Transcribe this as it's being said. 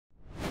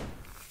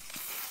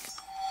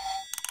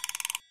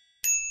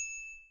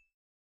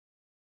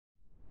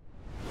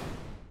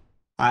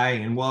Hi,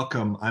 and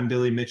welcome. I'm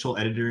Billy Mitchell,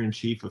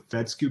 Editor-in-Chief of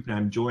FedScoop, and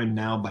I'm joined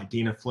now by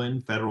Dina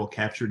Flynn, Federal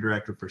Capture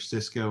Director for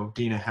Cisco.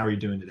 Dina, how are you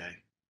doing today?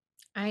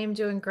 I am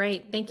doing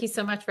great. Thank you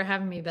so much for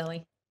having me,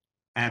 Billy.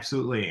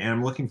 Absolutely, and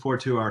I'm looking forward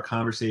to our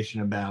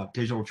conversation about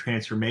digital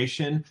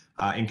transformation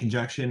in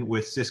conjunction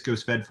with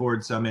Cisco's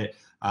FedFWD Summit.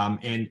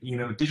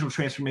 Digital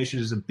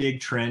transformation is a big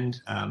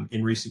trend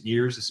in recent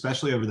years,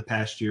 especially over the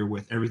past year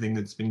with everything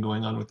that's been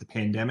going on with the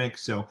pandemic.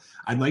 So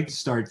I'd like to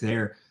start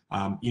there.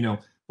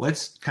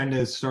 Let's kind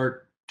of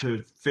start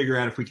to figure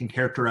out if we can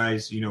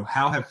characterize,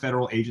 how have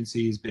federal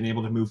agencies been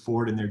able to move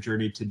forward in their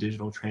journey to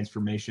digital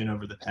transformation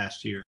over the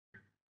past year?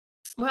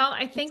 Well,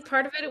 I think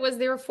part of it was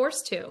they were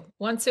forced to.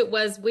 Once it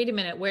was, wait a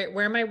minute, where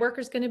are my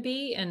workers going to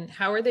be and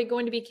how are they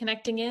going to be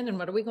connecting in and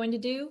what are we going to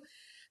do?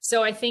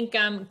 So I think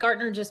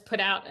Gartner just put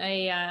out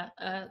a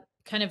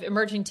kind of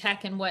emerging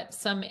tech, and what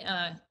some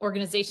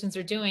organizations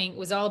are doing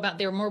was all about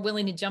they were more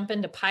willing to jump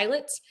into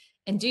pilots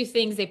and do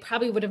things they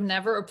probably would have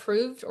never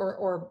approved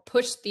or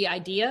pushed the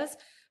ideas.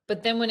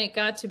 But then when it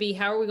got to be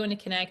how are we going to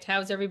connect? How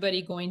is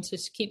everybody going to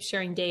keep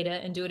sharing data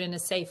and do it in a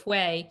safe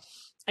way?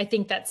 I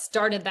think that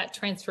started that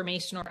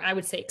transformation, or I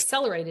would say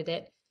accelerated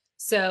it,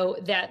 so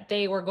that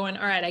they were going,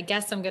 all right, I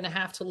guess I'm going to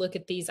have to look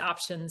at these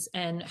options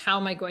and how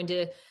am I going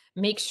to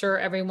make sure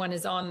everyone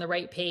is on the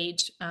right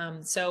page.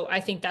 So I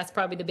think that's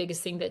probably the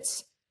biggest thing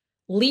that's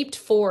leaped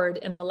forward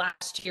in the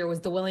last year was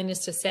the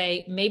willingness to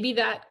say maybe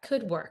that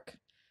could work,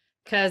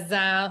 because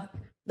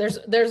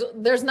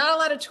there's not a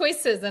lot of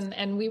choices,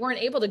 and we weren't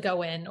able to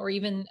go in or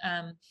even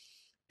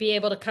be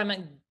able to come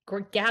and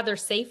gather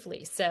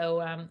safely.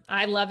 So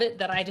I love it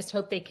that I just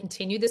hope they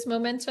continue this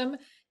momentum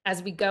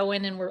as we go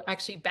in and we're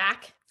actually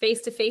back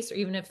face to face, or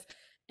even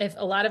if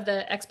a lot of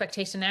the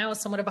expectation now is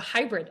somewhat of a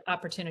hybrid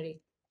opportunity.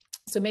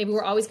 So maybe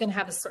we're always going to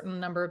have a certain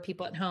number of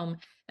people at home.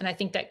 And I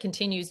think that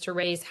continues to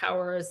raise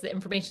how is the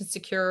information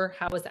secure?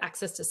 How is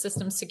access to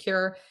systems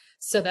secure?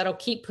 So that'll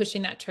keep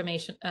pushing that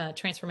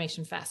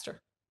transformation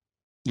faster.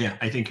 Yeah,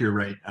 I think you're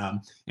right.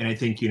 And I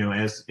think,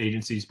 as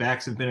agencies'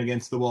 backs have been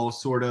against the wall,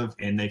 sort of,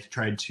 and they've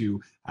tried to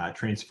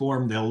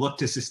transform, they'll look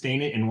to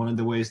sustain it. And one of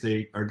the ways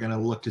they are going to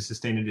look to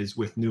sustain it is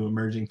with new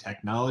emerging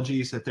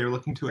technologies that they're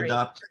looking to Great.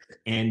 adopt.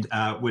 And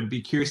would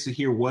be curious to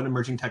hear what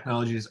emerging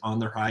technologies on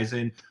the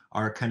horizon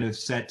are kind of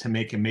set to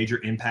make a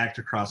major impact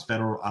across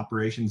federal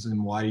operations,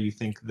 and why do you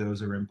think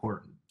those are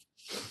important?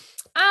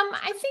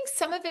 I think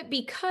some of it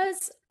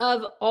because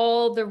of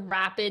all the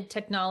rapid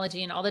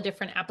technology and all the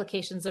different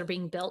applications that are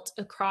being built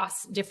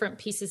across different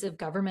pieces of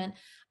government.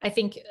 I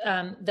think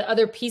the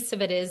other piece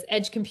of it is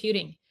edge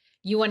computing.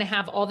 You want to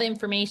have all the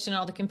information,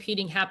 all the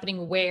computing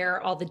happening where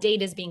all the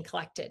data is being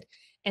collected.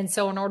 And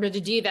so in order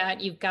to do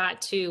that, you've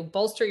got to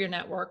bolster your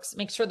networks,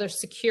 make sure they're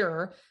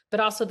secure,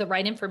 but also the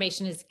right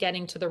information is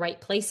getting to the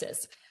right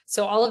places.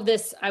 So all of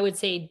this, I would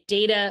say,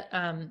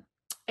 data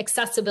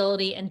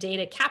accessibility and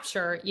data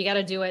capture, you got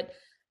to do it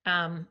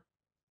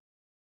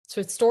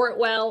to store it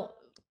well,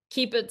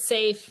 keep it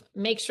safe,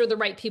 make sure the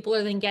right people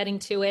are then getting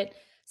to it.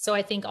 So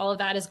I think all of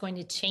that is going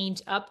to change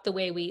up the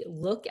way we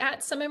look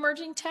at some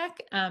emerging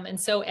tech. And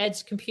so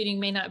edge computing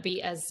may not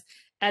be as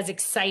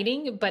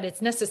exciting, but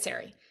it's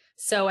necessary.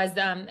 So as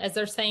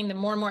they're saying, the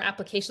more and more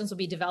applications will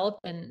be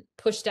developed and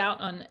pushed out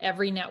on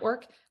every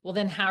network. Well,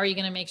 then how are you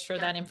going to make sure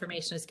that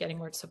information is getting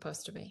where it's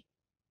supposed to be?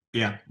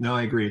 Yeah, no,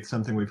 I agree. It's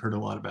something we've heard a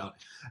lot about.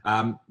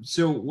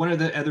 So one of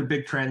the other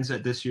big trends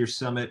at this year's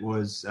summit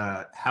was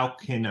how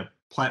can a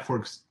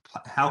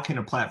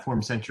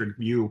platform-centric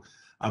view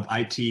of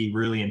IT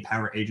really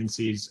empower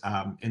agencies?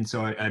 And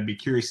so I'd be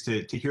curious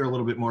to hear a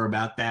little bit more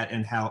about that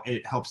and how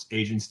it helps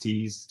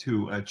agencies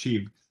to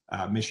achieve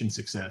mission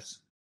success.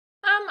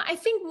 I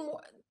think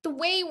the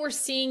way we're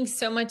seeing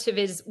so much of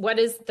it is what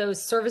is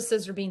those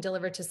services are being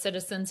delivered to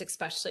citizens,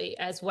 especially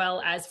as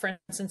well as, for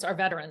instance, our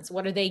veterans.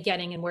 What are they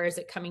getting and where is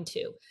it coming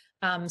to?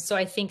 So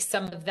I think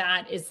some of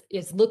that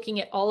is looking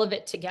at all of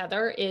it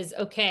together. Is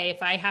okay,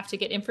 if I have to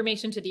get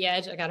information to the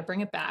edge, I got to bring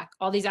it back.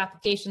 All these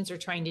applications are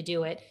trying to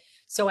do it.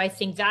 So I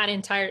think that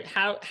entire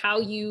how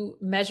you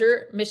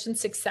measure mission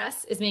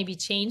success is maybe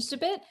changed a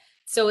bit.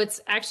 So it's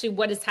actually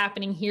what is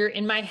happening here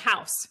in my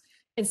house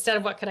instead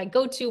of what could I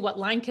go to, what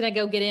line can I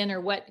go get in,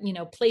 or what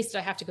place do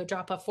I have to go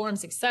drop off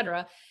forms,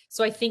 etc.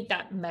 So I think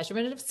that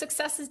measurement of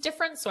success is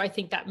different. So I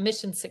think that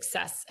mission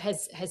success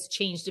has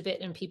changed a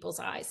bit in people's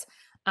eyes.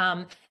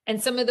 And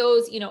some of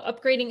those,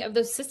 upgrading of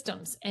those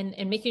systems and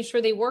making sure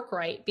they work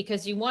right,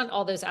 because you want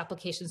all those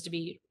applications to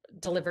be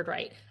delivered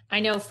right. I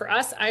know for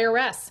us,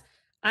 IRS,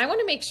 I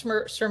want to make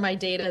sure my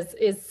data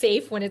is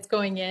safe when it's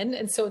going in.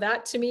 And so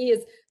that to me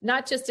is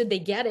not just did they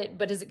get it,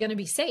 but is it going to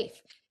be safe?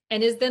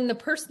 And is then the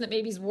person that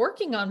maybe is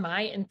working on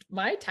my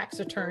tax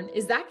return,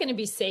 is that going to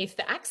be safe,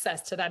 the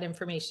access to that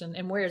information,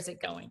 and where is it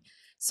going?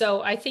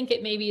 So I think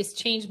it maybe has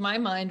changed my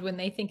mind when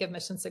they think of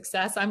mission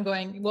success. I'm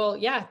going, well,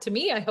 yeah, to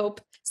me, I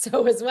hope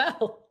so as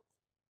well.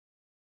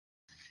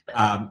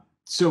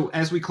 So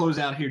as we close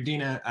out here,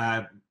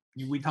 Dina,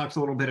 we talked a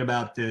little bit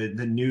about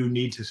the new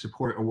need to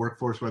support a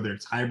workforce, whether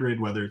it's hybrid,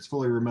 whether it's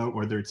fully remote,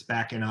 whether it's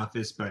back in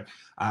office, but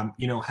how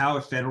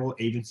have federal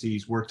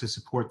agencies worked to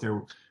support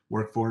their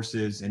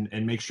workforces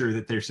and make sure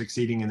that they're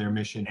succeeding in their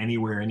mission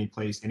anywhere, any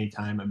place,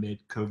 anytime amid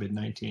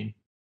COVID-19?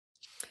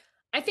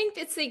 I think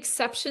it's the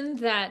exception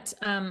that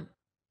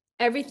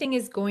everything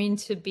is going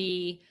to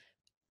be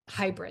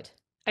hybrid.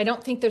 I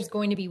don't think there's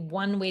going to be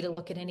one way to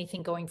look at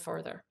anything going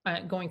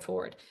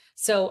forward.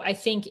 So I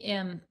think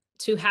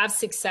to have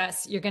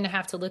success, you're going to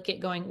have to look at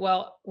going,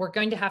 well, we're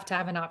going to have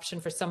an option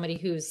for somebody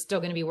who's still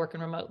going to be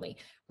working remotely.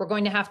 We're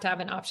going to have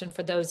an option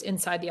for those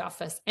inside the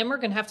office, and we're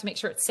going to have to make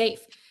sure it's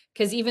safe.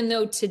 Because even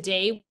though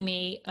today we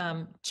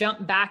may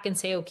jump back and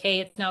say, okay,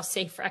 it's now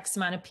safe for X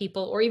amount of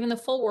people, or even the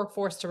full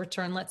workforce to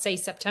return, let's say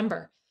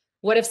September.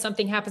 What if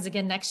something happens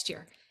again next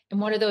year? And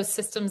what are those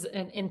systems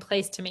in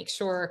place to make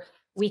sure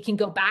we can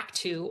go back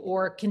to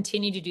or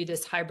continue to do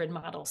this hybrid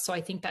model? So I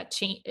think that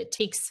it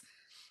takes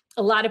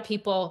a lot of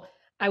people.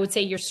 I would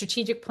say your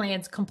strategic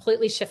plans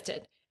completely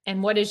shifted.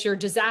 And what is your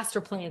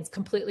disaster plans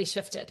completely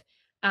shifted?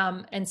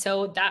 And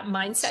so that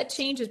mindset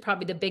change is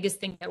probably the biggest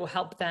thing that will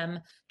help them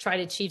try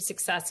to achieve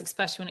success,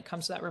 especially when it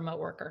comes to that remote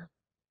worker.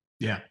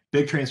 Yeah,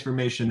 big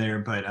transformation there.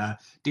 But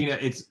Dina,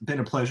 it's been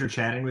a pleasure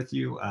chatting with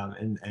you,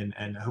 and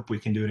I hope we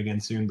can do it again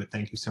soon. But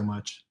thank you so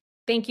much.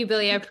 Thank you,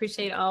 Billy. I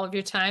appreciate all of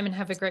your time, and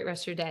have a great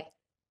rest of your day.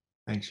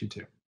 Thanks, you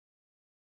too.